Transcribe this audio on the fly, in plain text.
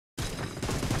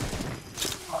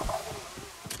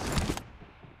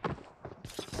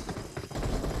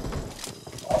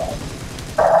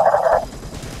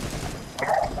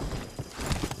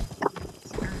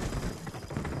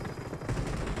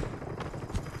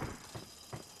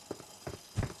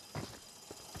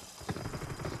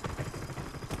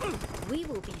We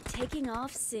will be taking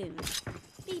off soon.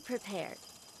 Be prepared.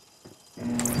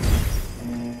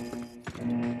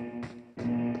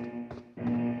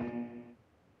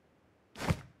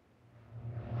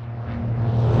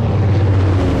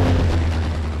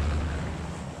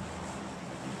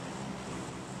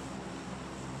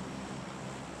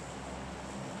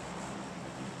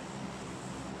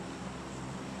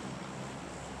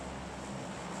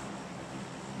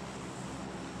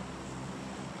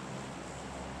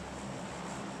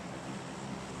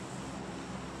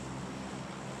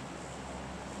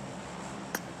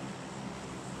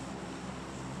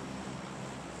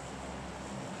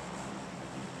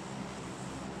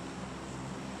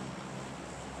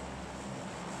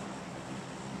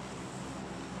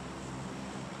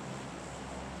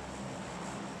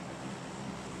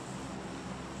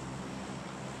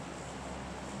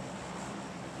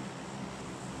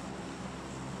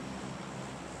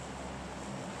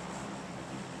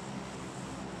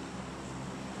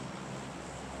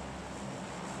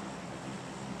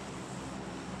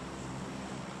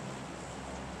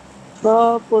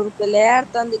 با پرپلیر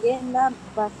تان دیگه نه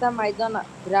بسته میدان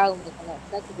گراو میکنه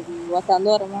ساکی دیگه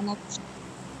وطندار ما نکش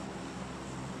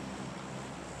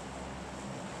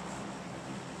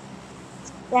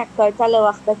یک تایتل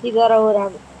وقتکی داره و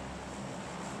رم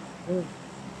یک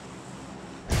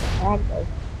تایتل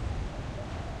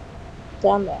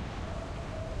چنده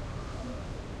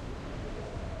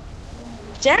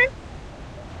چند؟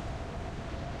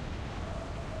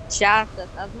 60 است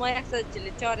از ما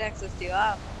 144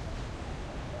 137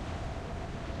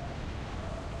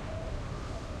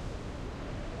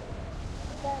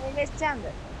 ایمیز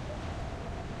چنده؟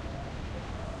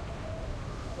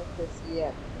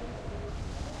 131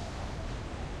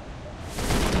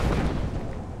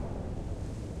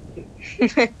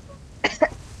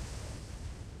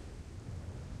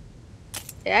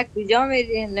 یک کجا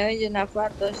میری؟ نوینج نفر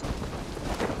داشت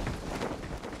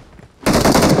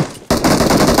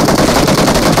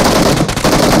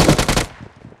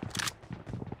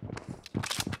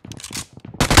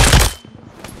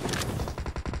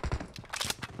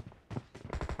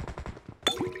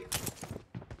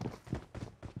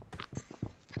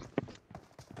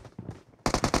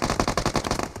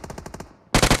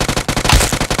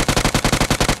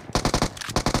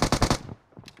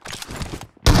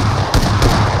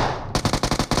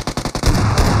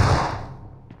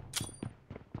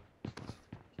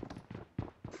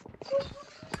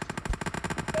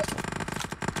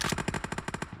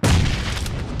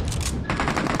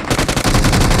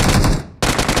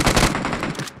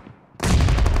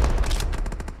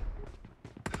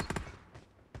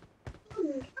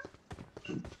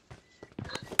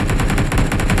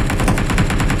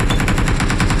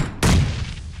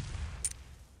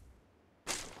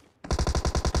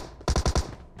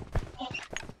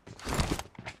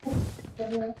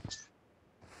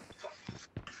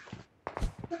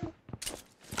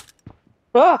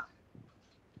اوه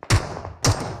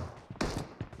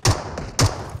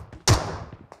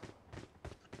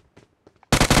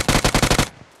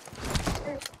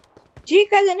چی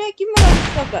کده نه کی مرا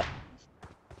بسته کرد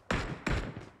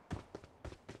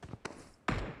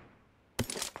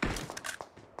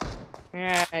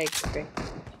ای کپی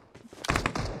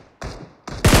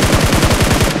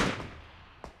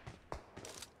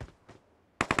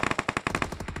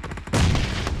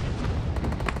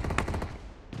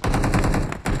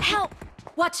Help!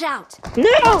 Watch out! نو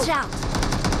Watch out!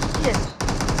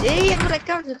 ای مرا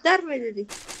کم زودتر میدادی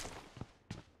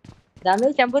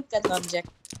دمیش هم بود کد نامجک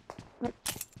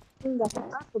این دفعه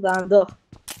خدا انداخت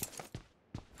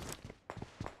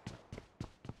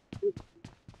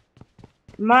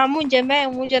ما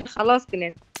مونجا خلاص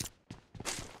کنین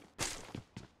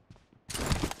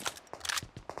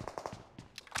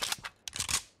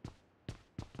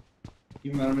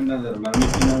این مرمی نداره مرمی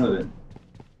کی نداره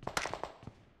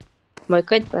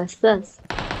مایکات بسته است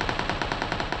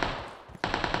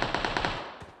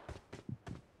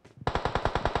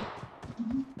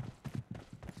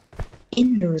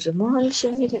این نورمال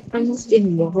شده از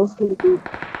این موقع خوبی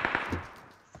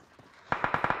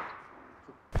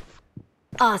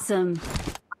Awesome.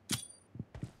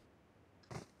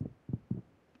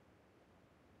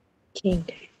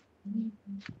 کینگ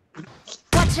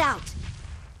Watch out!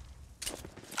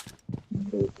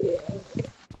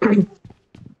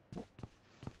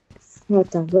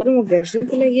 وطندارمو گرشون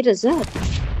کنه گیره زد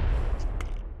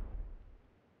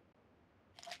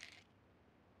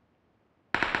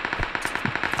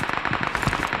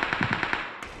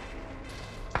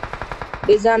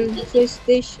بزن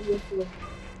بفرستش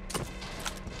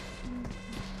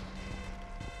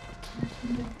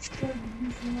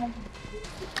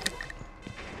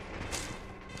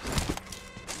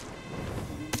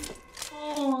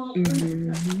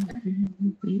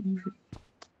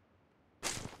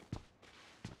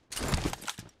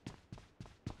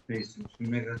Isso, os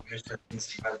primeiros esta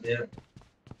principal.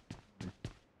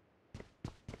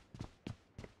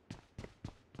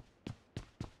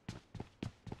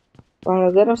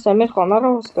 Cuando quiero Samir Honor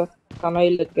buscar. Sana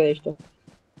illet que esto.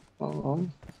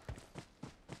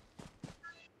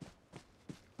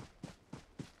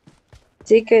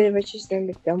 Sí que deve sistem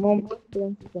bir tamam.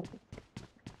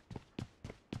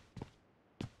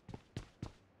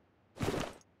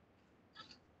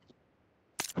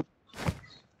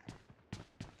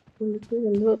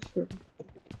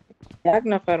 Jak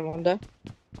نفر مونده؟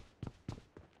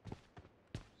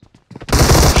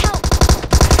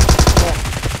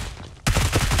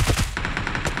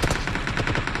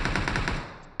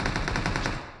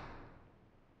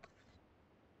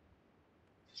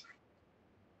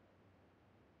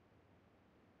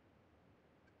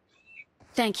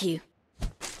 Thank you.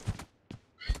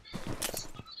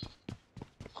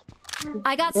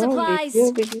 I got supplies.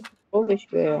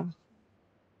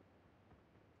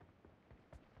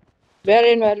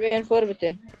 Verin var ben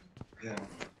forbitin. Ja.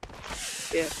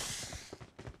 Ja.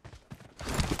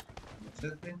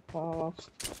 Zet je? Tamam.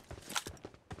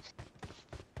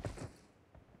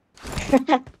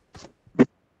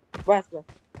 Bas bas.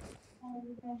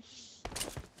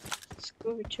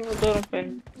 Сколько чего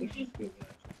дорого?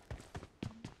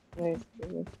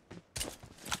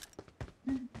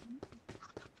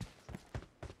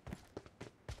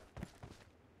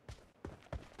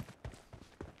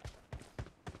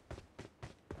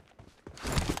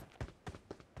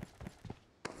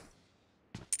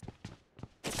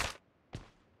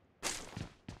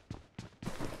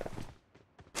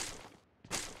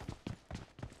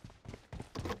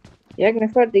 Jak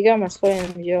نفر دیگه هم از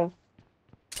خواهیم اینجا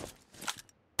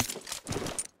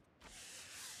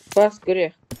بس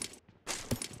گریه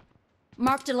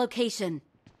Marked a location.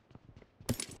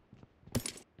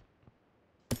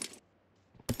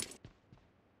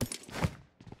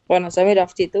 وانا سمی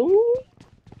رفتی تو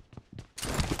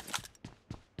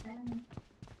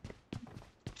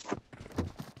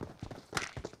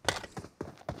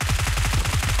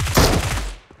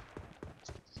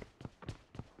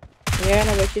یا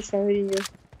انا بچه سمی اینجا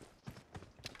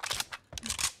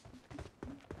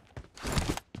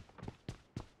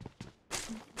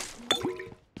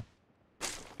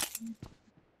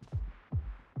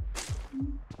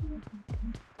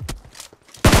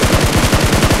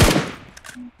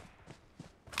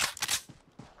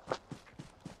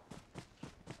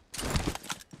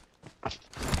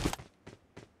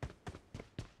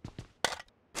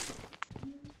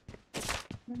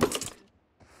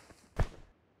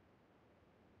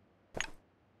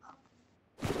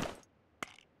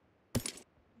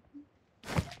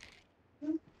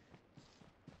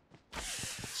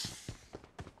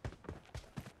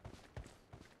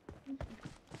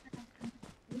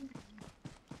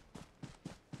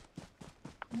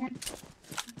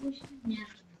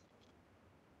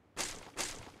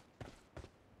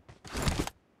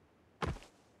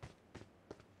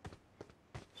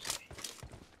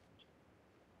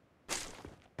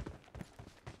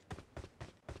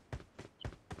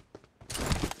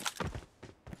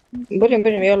بریم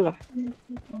بریم يلا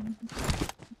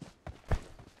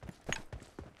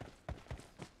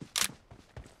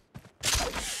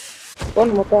كون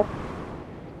مطار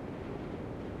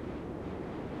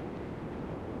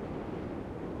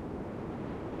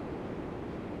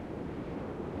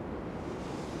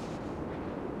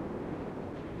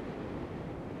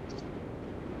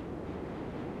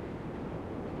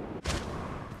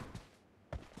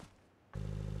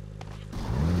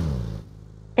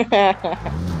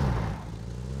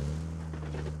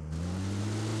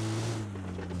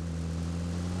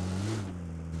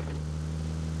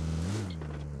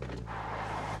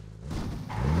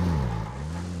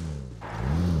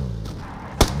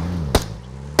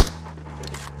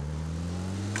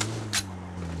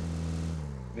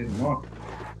Weet je nog?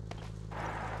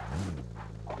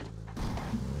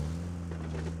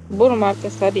 Bunu marka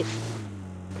sadi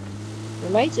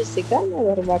ما هیچ استقلال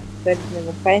نداره marka sadi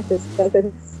نگم 5 تا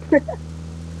استقلال Zeg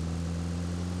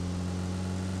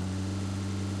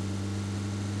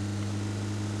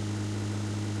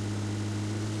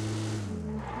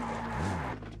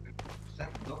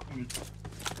dat nu.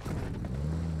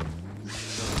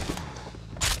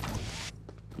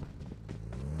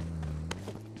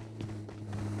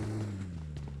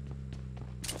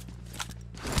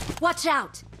 Watch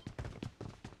out!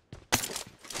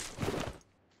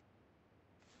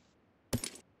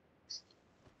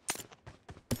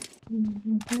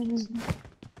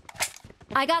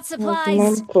 I got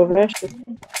supplies. Tamam, Rash.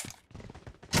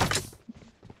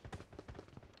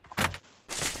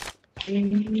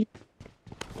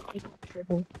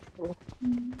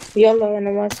 يلا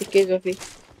انا ماسك كيزو فيه.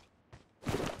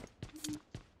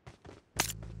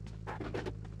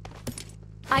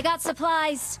 I got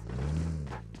supplies.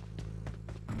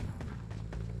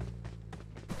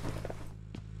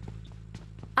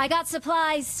 I got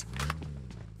supplies.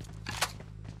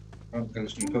 ممكن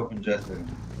نشوف جاهزة.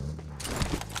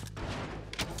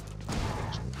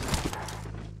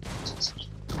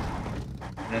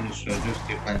 يعني شو جوز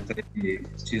كيف حنتري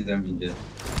چیزا من جد.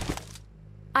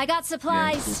 I got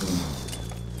supplies.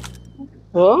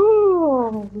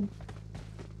 اوه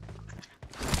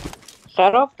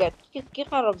خراب کرد. کی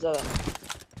خراب زده؟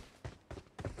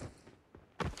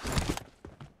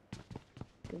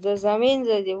 ز زمین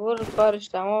زدی برو کارش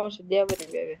تمام شد بیا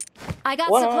بریم بیا. I got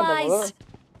وانا بابا supplies.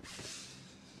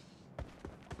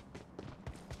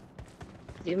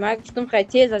 ما گفتم خیلی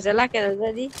تیز عجله کرده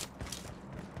زدی.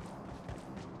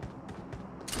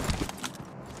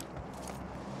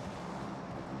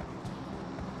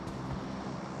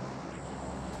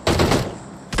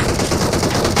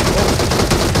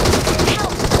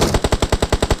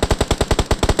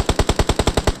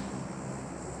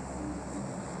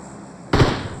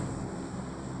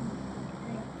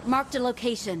 Marked a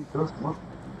location.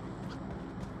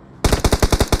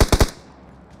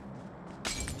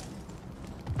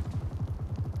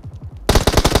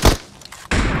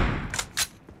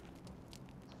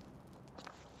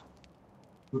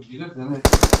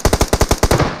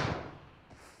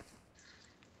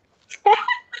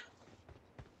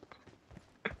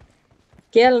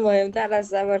 کل مهمتر از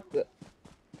صبر کن.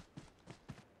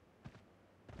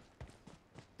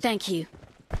 Thank you.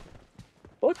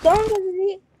 او تانگ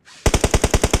زدی؟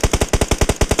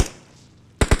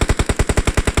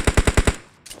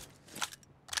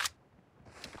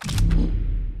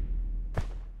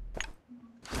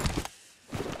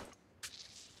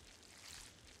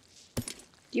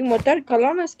 این موتر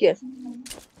کلان است که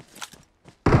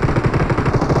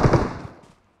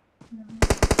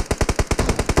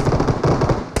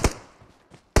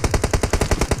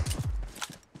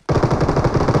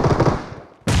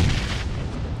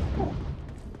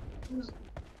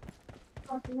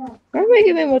من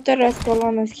بگم این موتر از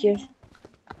کلان است که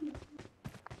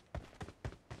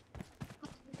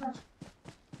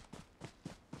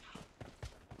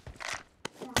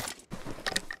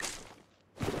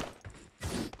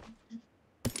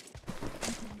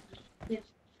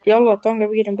یالا تانگ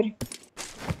بگیریم بریم.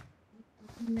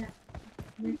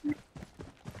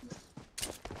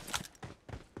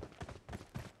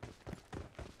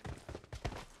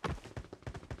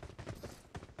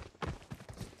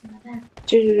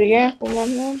 چیزی دیگه؟ خب من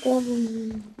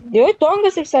نمی‌دونم. یه تانگ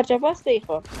است یک سرچپه است ای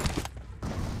خواه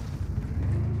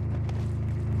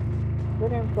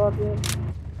بریم کار بیاریم.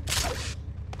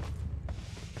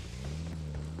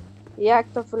 یک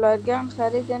تا فلایرگن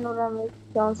خریدین و رم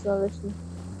چانس نداشتیم.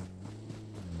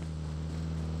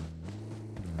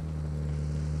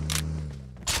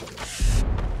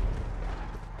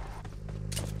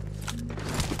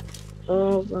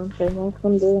 من خیلی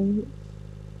خونده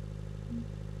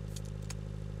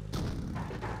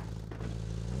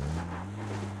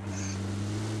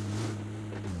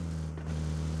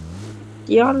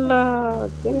یالا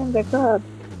بریم بکار.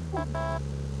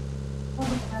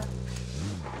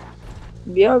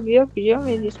 بیا کجا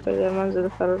میدی اسپایدرمن زده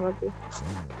فرار نکنی.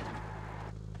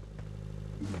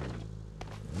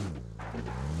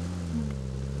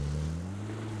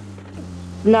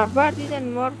 نفر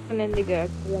دیدن مار کنن دیگه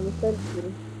کیلومتر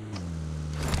بریم.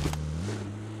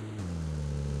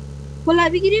 کلا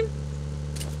بگیریم.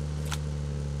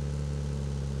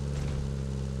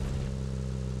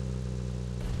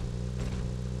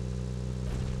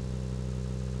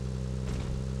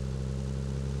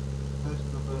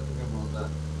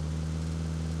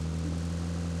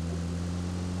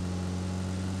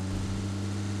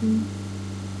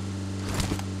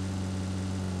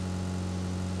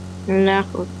 نه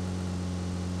خود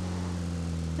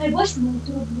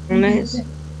نه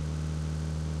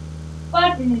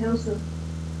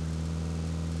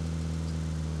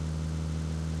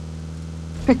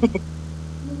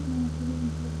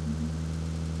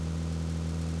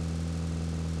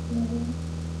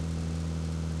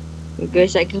میگه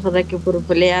شکل خدا که پرو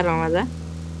پلیر آمده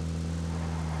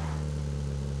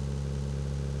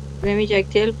نمیشه یک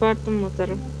تیل پارتم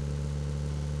محترم.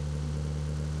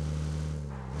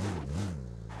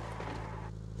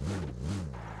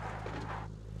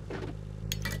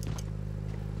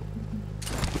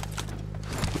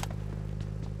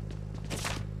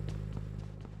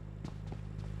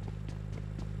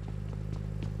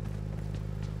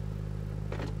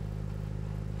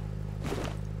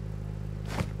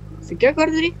 क्या कर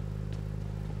रही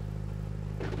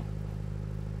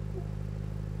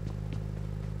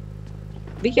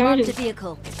दिखे Marked मुझे a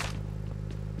vehicle.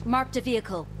 Marked a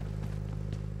vehicle.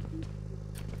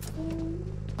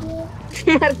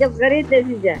 मार के खरीद दे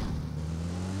जा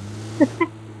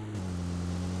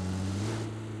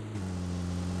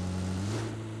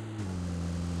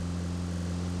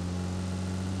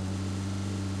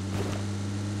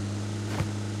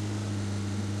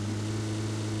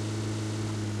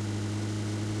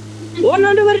वो ना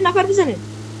डोबर ना कर बिसने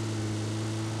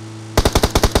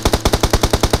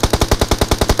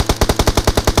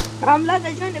हमला दा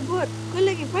जाने बोर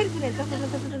कुल्ले की फायर करे ता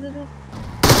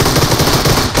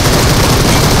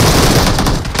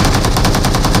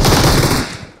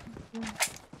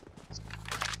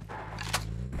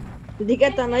दिखा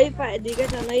तो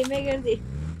नहीं मैं कर दी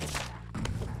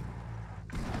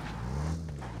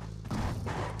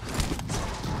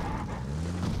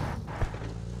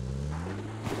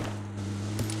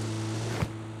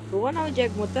वो ना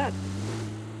जैक मोटर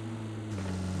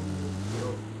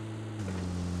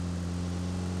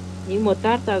ये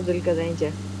मोटर था अब्दुल का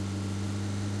जाइंजा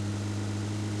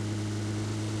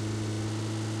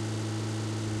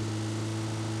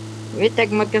वेतक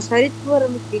मक्का सारी तोर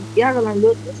मक्की क्या गलन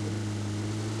लोट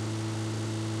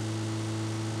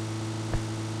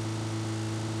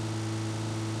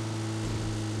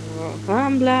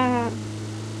हमला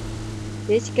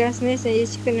ايش كاس ناس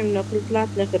ايش كنا بناكل طلعت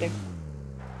نخرم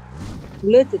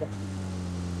لوت ده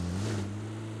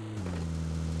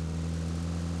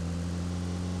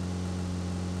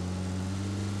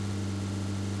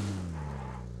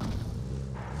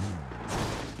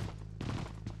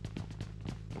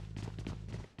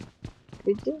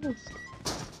بتدوس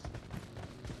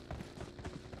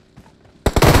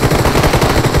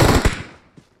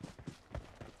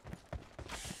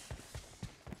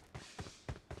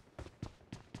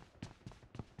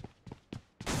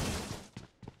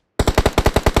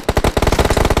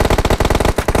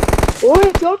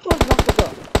اوه çok fazla bakıyor.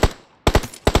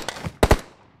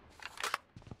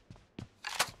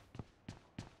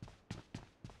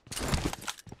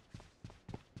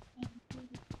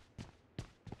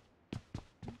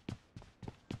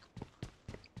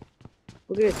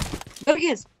 Burgers.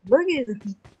 Burgers. Burgers.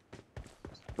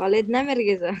 Halledna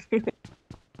mergeza.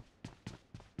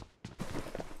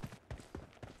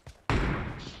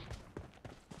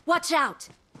 Watch out!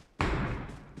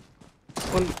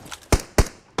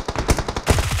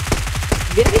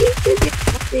 Very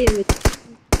easy.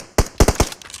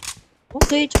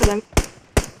 Okay, çıkalım.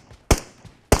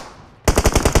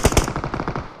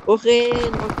 Okay,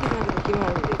 no kim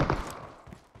aldı?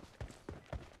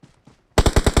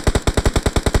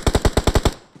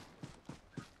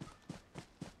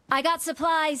 I got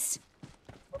supplies.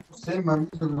 Sen mermi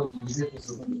söylüyorsun. Bize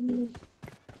kızıldın.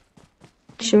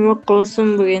 Şimdi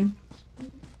olsun bugün.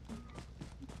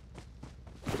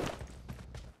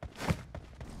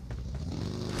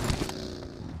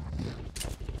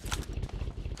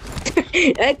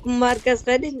 Ek markas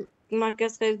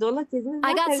خرید دولت چیزی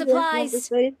I got supplies.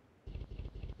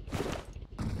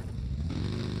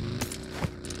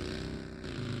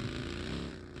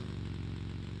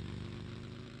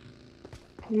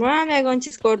 من یگان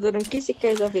چیز کار دارم کسی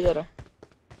که اضافی دارم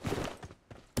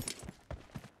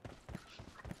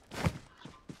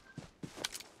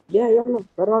یا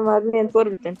برام مرمی انفور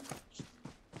بتن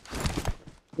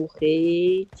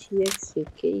بخی چی یک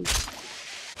سکی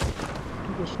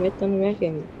بشمتن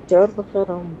میکنم جار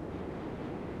بخرم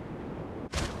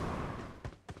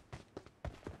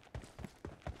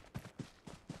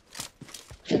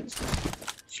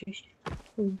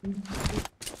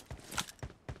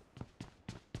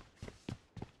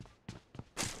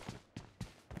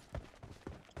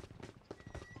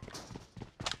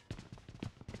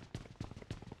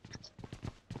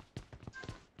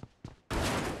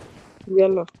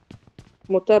يلا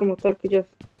موتر كجاف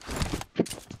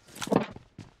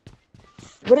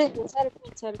بريد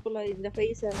صار كلها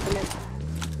دفعي صار كلها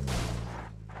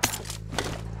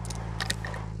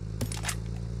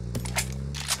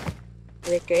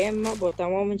kayak mah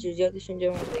pertama menjejak di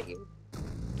senja lagi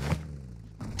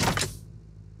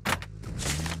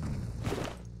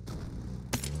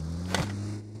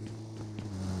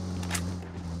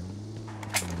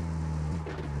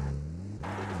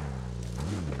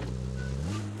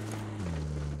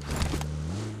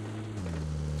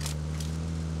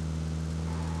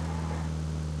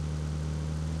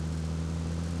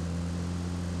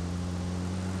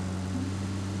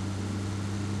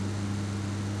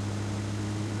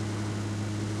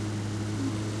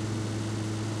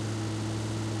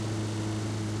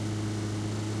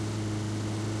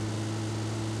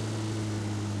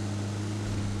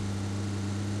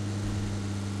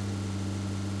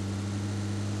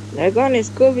Dragone,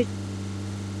 scopi.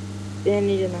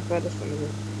 Tieni una cosa sono.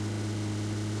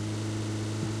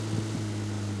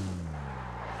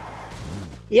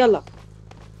 يلا.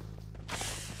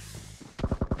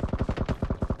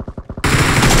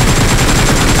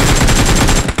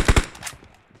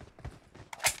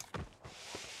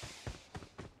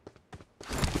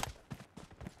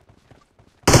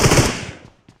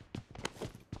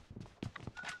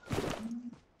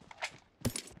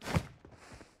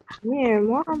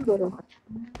 ما عم بروح.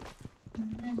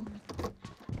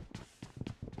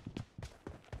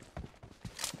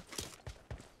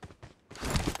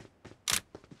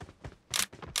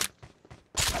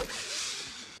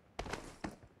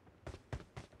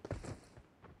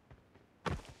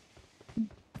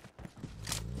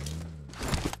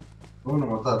 هون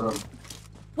مطار.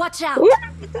 Watch out!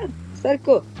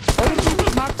 سركو.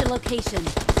 Marked a location.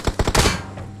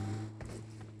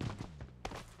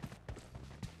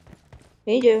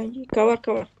 يجي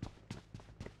كور.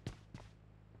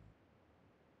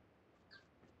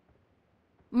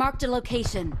 Marked a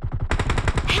location.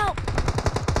 Help!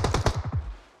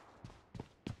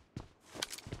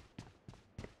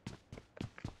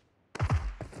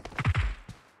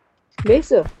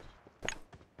 بيسو.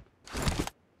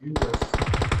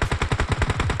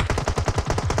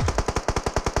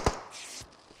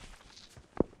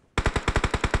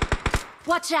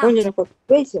 Watch out! وين نقول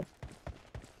بيسو.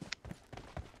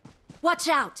 Watch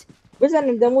out! بس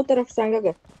أنا بدي أموت طرف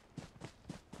سانجا.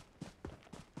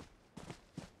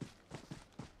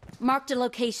 Marked a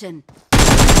location.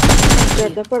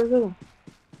 ده فرق.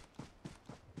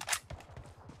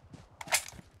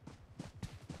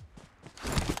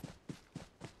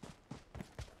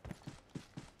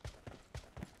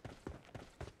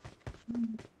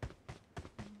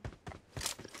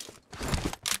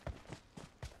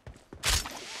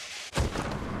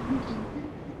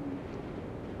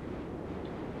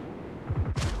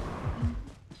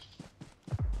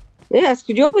 إيه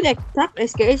أسكجو بدك تاق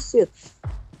إسكايسير.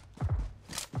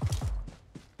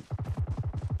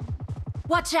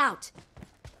 Watch out!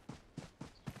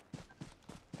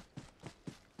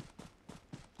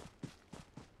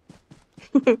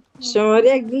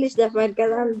 شماريك دلش دفر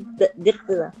كلام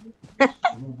دقيقة.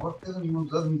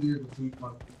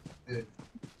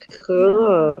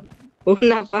 خو.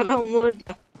 ونفر أمور.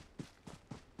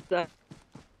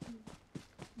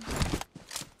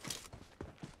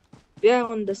 بیا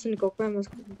اون دستونی که کنیم از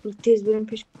تیز بریم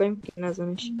پیش کنیم که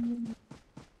نزنش.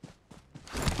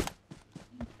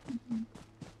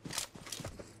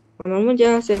 همون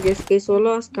جا هست که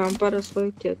سولا از کامپر از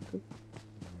خواهی تیاد بود.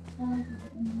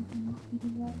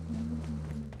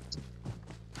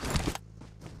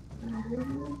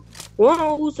 وانا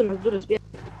اوصل از دورست بیا.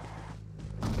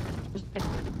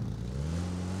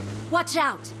 Watch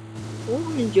out!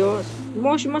 اون اینجاست.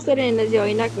 ماش ما سر این نزی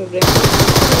آینک میبریم.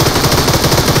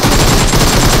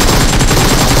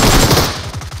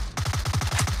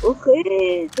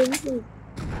 اوخی تبیسیم.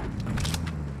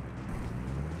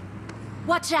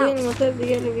 Watch این out! موتر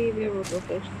دیگه رو بیا بود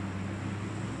بخش.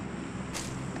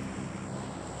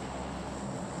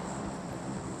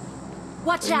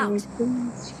 Watch out!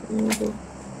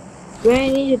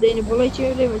 وين يجي ديني والله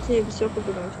يجي لي متى بسوق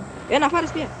بدمشق. انا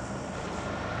فارس بيها.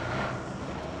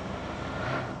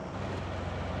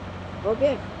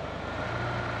 اوكي.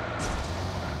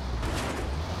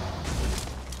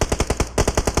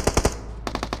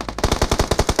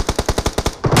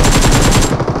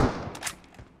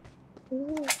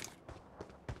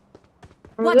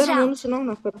 Watch out!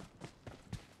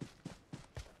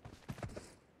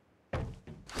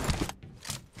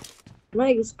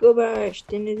 ما سكوبا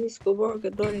اشتني دي سكوبا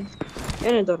قدوري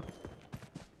انا دور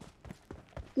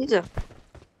كذا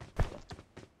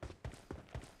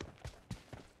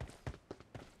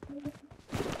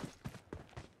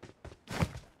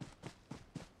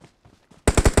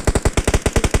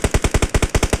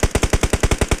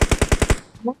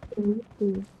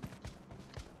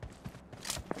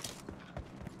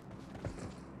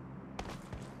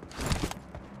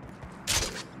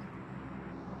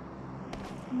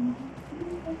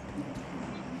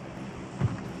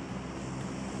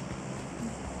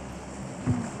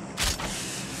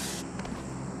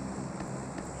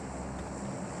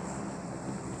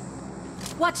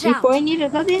Watch e out! poi in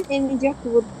realtà e già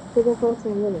cosa posso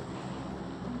vedere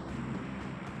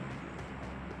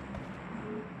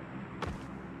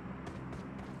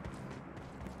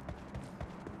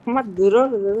ma duro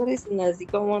deve essere nazi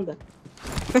comanda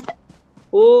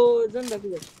oh zanda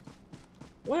kida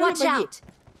Watch out!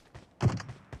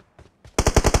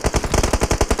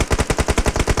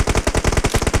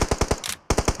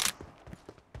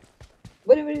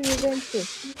 bari bari bari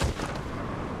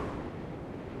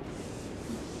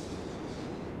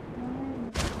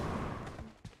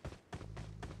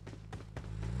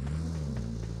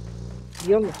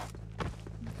يلا.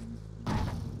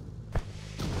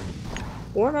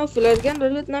 وانا في الارجان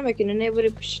رلت نامك ان انا بري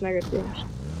بش ناقت مش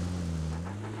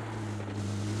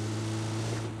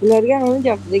الارجان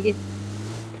ونجا في دقيقة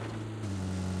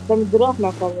تم دراف ما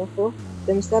قررته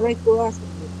تم سرعي كواس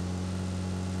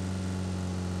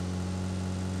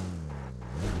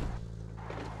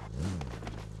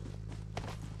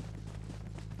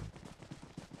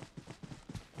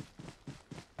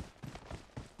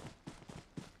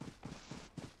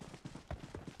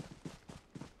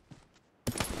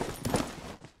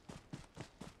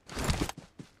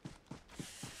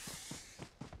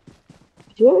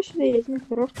شو ده يا زلمة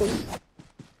قررته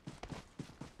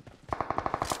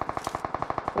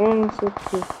وانا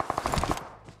صرت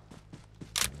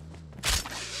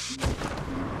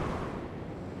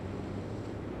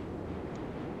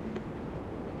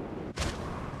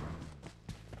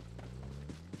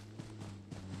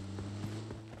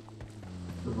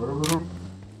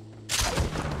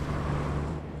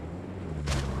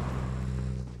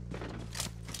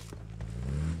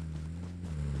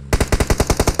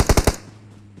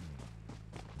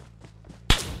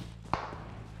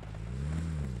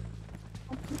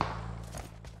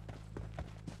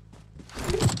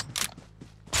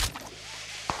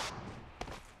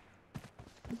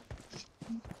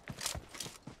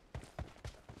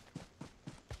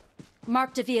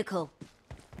Marked a vehicle.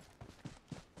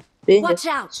 danger. Watch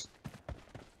out!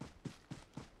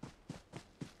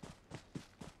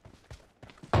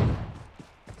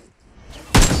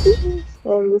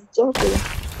 I'm just joking.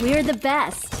 We're the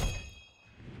best.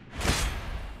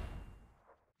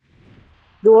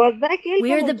 دوار ذاك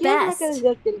We're the كيف ما كان best.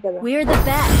 جات كذا We're the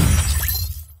best.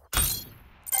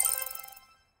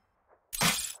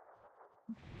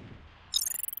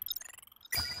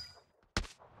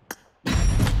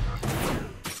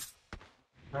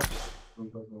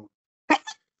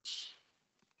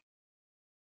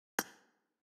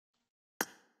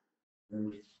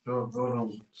 Çok zor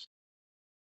olmuş.